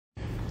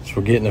So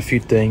we're getting a few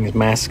things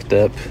masked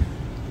up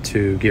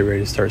to get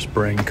ready to start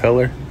spraying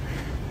color.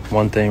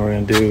 One thing we're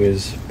gonna do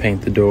is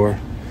paint the door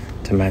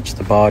to match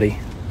the body.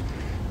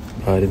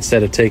 But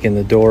instead of taking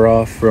the door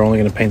off, we're only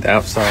gonna paint the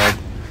outside.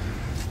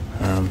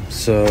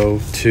 So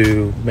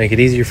to make it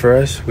easier for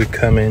us, we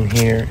come in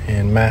here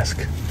and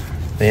mask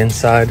the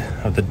inside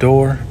of the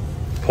door,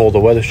 pull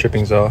the weather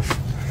strippings off,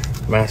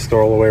 mask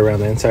all the way around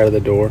the inside of the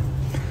door.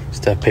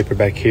 Just have paper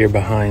back here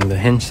behind the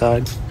hinge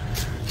side,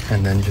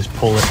 and then just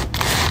pull it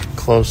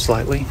closed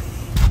slightly.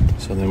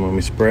 So then when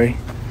we spray,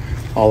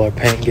 all our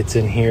paint gets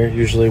in here,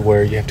 usually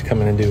where you have to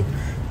come in and do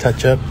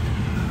touch up.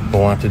 We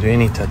won't have to do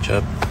any touch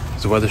up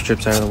because the weather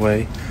strip's out of the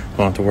way. We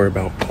won't have to worry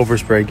about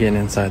overspray getting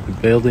inside the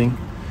building.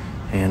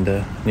 And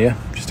yeah,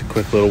 just a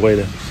quick little way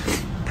to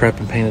prep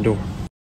and paint a door.